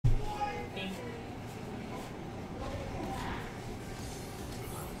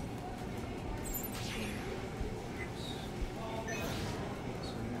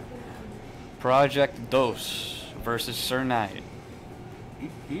Project Dos versus Sir Knight.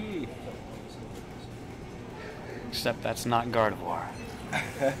 Except that's not Gardevoir.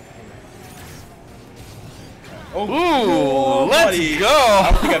 Oh, ooh, let's buddy. go!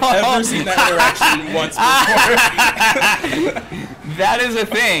 I don't think I've ever seen that interaction once before. That is a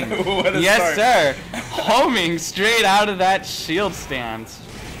thing. What a yes, start. sir. Homing straight out of that shield stance.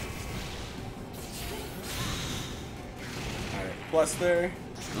 Alright, plus there.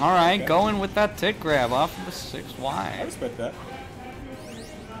 Alright, Okay. going with that tick grab off of the 6Y. I respect that.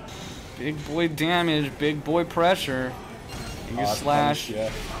 Big boy damage, big boy pressure. Aegislash, Yeah.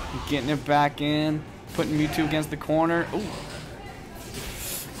 getting it back in, putting Mewtwo against the corner. Ooh.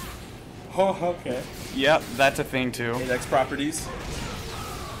 Oh, okay. Yep, that's a thing too. Index properties.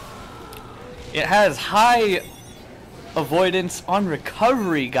 It has high avoidance on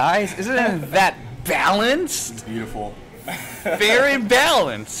recovery, guys. Isn't that balanced? It's beautiful. Very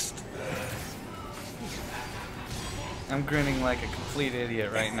balanced. I'm grinning like a complete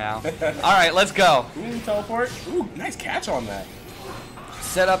idiot right now. All right, let's go. Ooh, teleport. Ooh, nice catch on that.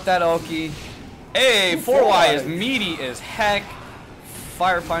 Set up that Oki. Hey, 4Y is meaty as heck.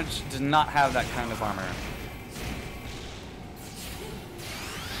 Fire Punch does not have that kind of armor.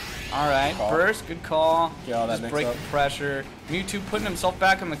 Alright, burst, good call. Just break the pressure. Mewtwo putting himself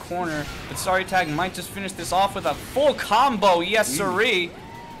back in the corner, but SorryTag might just finish this off with a full combo. Yes, sirree.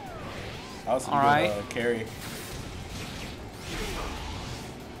 Alright. Carry.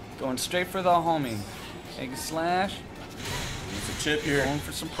 Going straight for the homing. Aegislash. It's a chip here. Going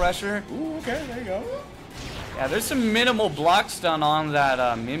for some pressure. Ooh, okay, there you go. Yeah, there's some minimal block stun on that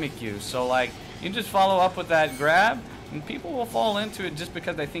Mimikyu, so like, you just follow up with that grab, and people will fall into it just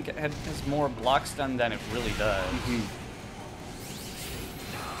because they think it has more block stun than it really does.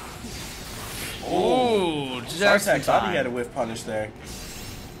 Ooh, just SorryTag thought he had a whiff punish there.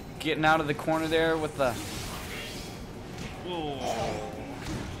 Getting out of the corner there with the... Ooh.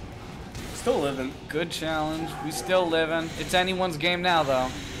 Still living. Good challenge. We still living. It's anyone's game now, though.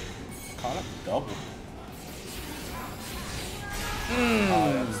 Caught up double.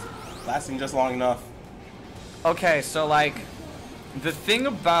 Oh, that's lasting just long enough. Okay, so like, the thing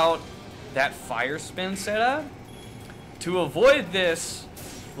about that fire spin setup, to avoid this,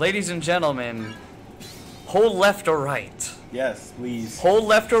 ladies and gentlemen, hold left or right. Yes, please. Hold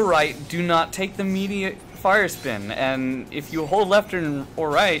left or right, do not take the immediate fire spin, and if you hold left or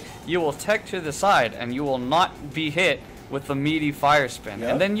right, you will tech to the side, and you will not be hit with the meaty fire spin.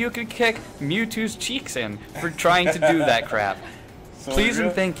 And then you could kick Mewtwo's cheeks in for trying to do that crap. So please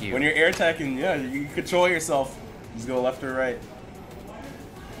and thank you. When you're air attacking, yeah, you control yourself. Just go left or right.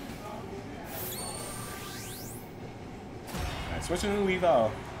 Alright, switching to Weavile.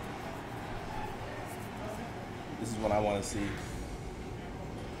 This is what I want to see.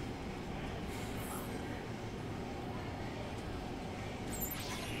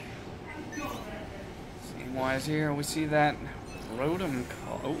 Same wise here, we see that Rotom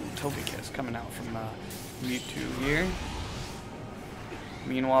call. Oh, Togekiss coming out from Mewtwo here.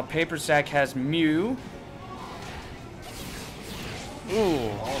 Meanwhile, Papersak has Mew. Ooh.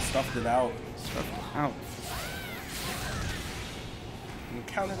 Oh, stuffed it out. Stuffed it out. And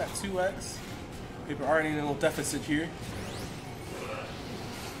counter that 2x. Paper already in a little deficit here.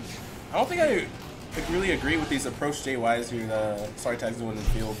 I don't think I really agree with these approach JYs here that SorryTag's doing in the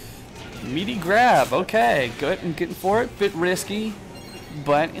field. Meaty grab, okay. Good and getting for it. Bit risky,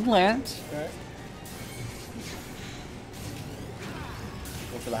 but it lands. Okay.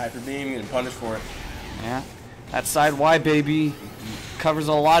 Go for the hyper beam and punish for it. Yeah. That side Y, baby, covers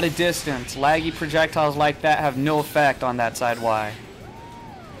a lot of distance. Laggy projectiles like that have no effect on that side Y.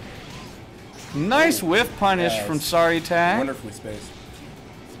 Nice whiff punish from SorryTag. Wonderfully spaced.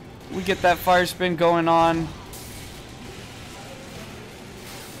 We get that fire spin going on.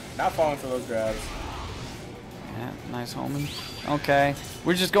 Not falling for those grabs. Yeah, nice homing. Okay,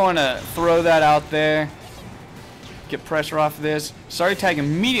 we're just going to throw that out there. Get pressure off of this. SorryTag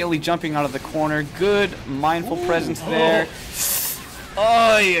immediately jumping out of the corner. Good mindful presence there.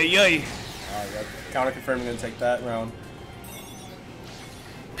 Oh, yeah. Counter confirming going to take that round.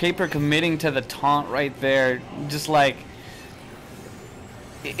 Paper committing to the taunt right there. Just like,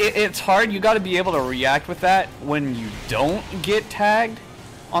 it's hard. You got to be able to react with that when you don't get tagged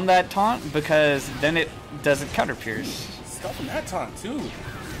on that taunt, because then it doesn't counter pierce. Stuffing that taunt too.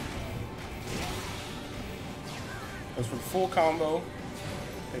 Goes for the full combo.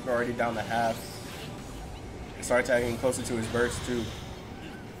 Paper already down to half. SorryTag closer to his burst too.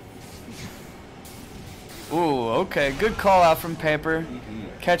 Ooh, okay, good call out from Paper.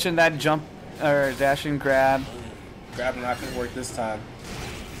 Catching that jump or dash and grab. Grab not gonna work this time.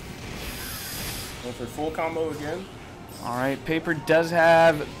 Going for full combo again. Alright, Paper does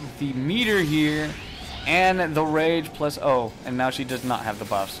have the meter here and the rage plus and now she does not have the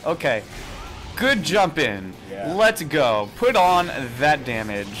buffs. Okay. Good jump in. Yeah. Let's go. Put on that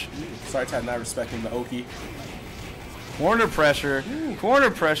damage. SorryTag not respecting the Oki. Corner pressure. Corner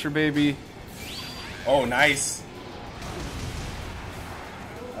pressure, baby. Oh, nice.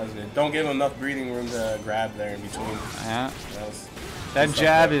 That was good. Don't give him enough breathing room to grab there in between. Yeah. That That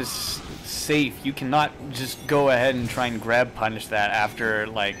jab is safe. You cannot just go ahead and try and grab punish that after,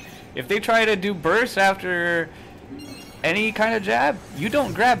 like, if they try to do burst after any kind of jab, you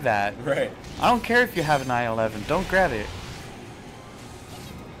don't grab that. Right. I don't care if you have an I-11. Don't grab it.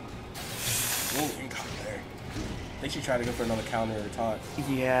 Ooh, you got there. I think she tried to go for another counter or taunt.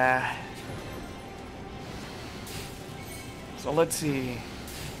 Yeah. So let's see.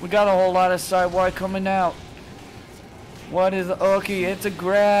 We got a whole lot of side Y coming out. What is okay? It's a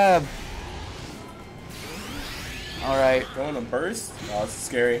grab. All right. Going to burst. Oh, it's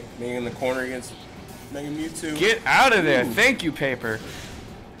scary. Being in the corner against Mega Mewtwo. Get out of there. Ooh. Thank you, Paper.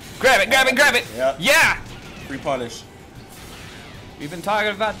 Grab it, grab it, grab it. Yep. Yeah. Free punish. We've been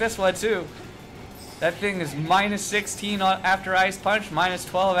talking about this one too. That thing is minus 16 after Ice Punch, minus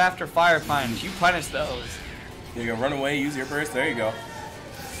 12 after Fire Punch. You punish those. You can run away, use your burst. There you go.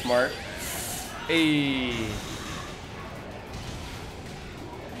 Smart. Hey.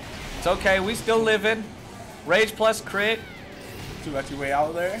 It's okay, we still living. Rage plus crit. 2x your way out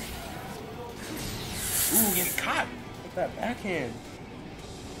of there. Ooh, getting caught with that backhand.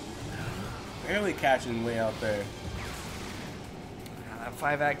 Barely catching way out there. That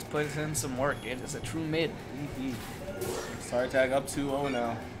 5X puts in some work. It is a true mid. SorryTag up 2-0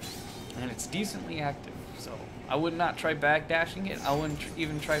 now. And it's decently active. So I would not try backdashing it. I wouldn't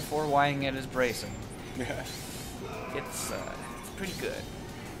even try 4Ying it as bracing. Yeah. It's pretty good.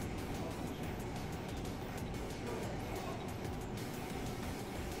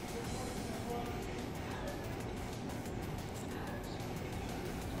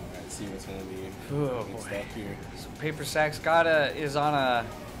 Let's see what's gonna be Oh, next boy. up here. So Papersak's is on a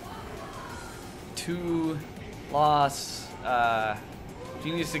 2-loss.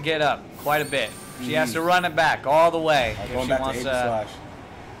 She needs to get up quite a bit. She has to run it back all the way. if Going she back to wants Aegislash.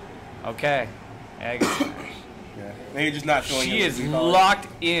 Okay. Aegislash. Yeah. Maybe just not feeling She it is with Weavile. locked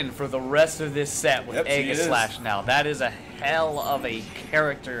in for the rest of this set with Yep, she is. Aegislash now. That is a hell of a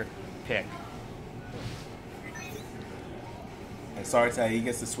character pick. And SorryTag, he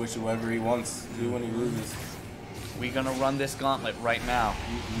gets to switch to whoever he wants to do when he loses. We're gonna run this gauntlet right now.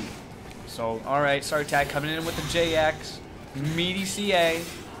 So, alright, SorryTag coming in with the JX. Meaty CA.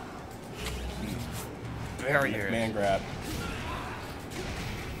 Barrier. Man grab.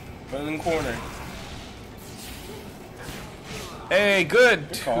 Put it in the corner. Hey, good.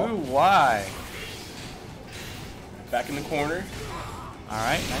 Good call. 2Y. Back in the corner.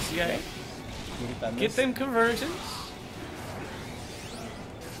 Alright, nice CA. That Get miss. them conversions.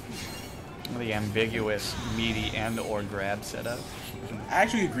 The ambiguous meaty and or grab setup. I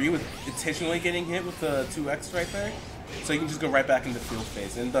actually agree with intentionally getting hit with the 2x right there. So you can just go right back into field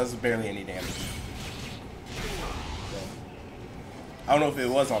phase and it does barely any damage. So, I don't know if it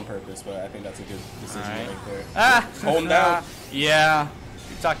was on purpose, but I think that's a good decision Alright. right there. Ah! Hold him down. Yeah.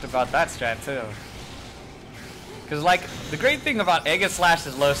 We talked about that strat too. Because, like, the great thing about Aegislash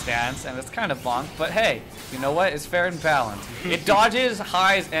is low stance, and it's kind of bonk, but hey, you know what? It's fair and balanced. It dodges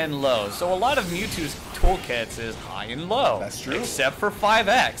highs and lows. So a lot of Mewtwo's toolkits is high and low. That's true. Except for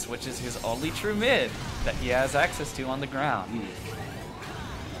 5X, which is his only true mid that he has access to on the ground.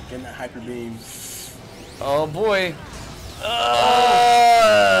 Getting that hyper beam. Oh boy. She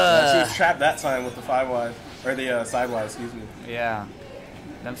was trapped that time with the 5Y. Or the sidewise, excuse me. Yeah.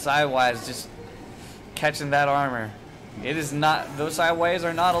 Them sidewise just catching that armor. It is not, those sideways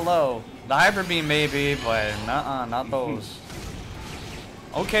are not a low. The hyper beam may be, but not those.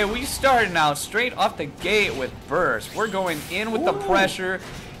 Okay, we started now straight off the gate with burst. We're going in with the pressure,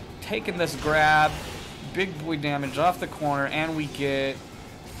 taking this grab, big boy damage off the corner, and we get,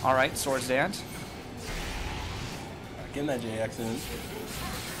 all right, Swords Dance. Getting that JX in.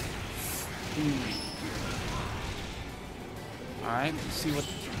 All right, let's see what.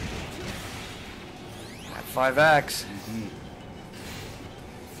 At 5X.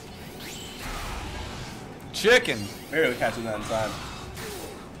 Chicken. Barely catching that in time.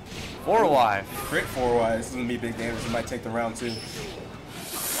 4Y. Crit 4Y. This is going to be big damage. It might take the round too.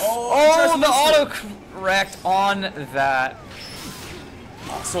 Oh, the auto correct on that.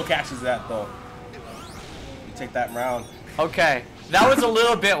 Still catches that though. You take that round. Okay, that was a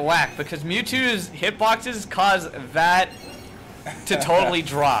little bit whack because Mewtwo's hitboxes cause that to totally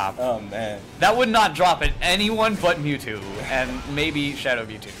drop. Oh, man. That would not drop at anyone but Mewtwo, and maybe Shadow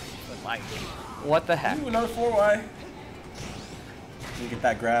Mewtwo. But like, what the heck? Ooh, another 4Y. You get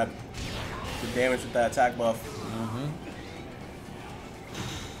that grab. Good damage with that attack buff.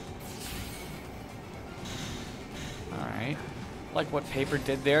 Alright. Like what Paper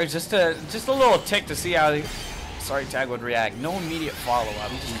did there. Just a little tick to see how the SorryTag would react. No immediate follow-up.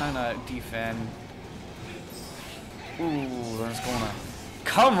 Just kind of defend. Ooh, that's gonna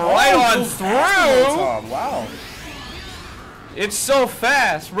come right on through! Wow. It's so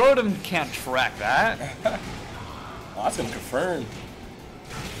fast. Rotom can't track that. Oh, that's gonna confirm.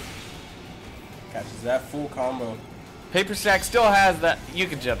 Catches that full combo. Papersak still has that. You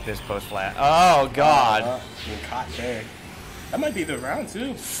can jump this post flat. Oh god. Being caught there. That might be the round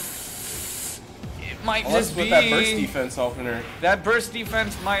too. It might Unless just with be that burst defense helping her. That burst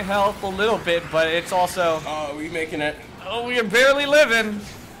defense might help a little bit, but it's also. Oh, we making it. Oh, we are barely living.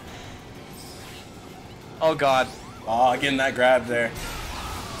 Oh god. Oh, getting that grab there.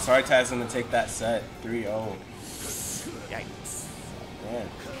 SorryTag's gonna take that set. 3-0. Yikes. Man.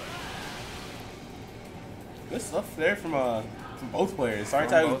 Good stuff there from both players.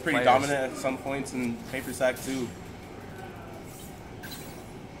 SorryTag was pretty dominant at some points, and Papersak too.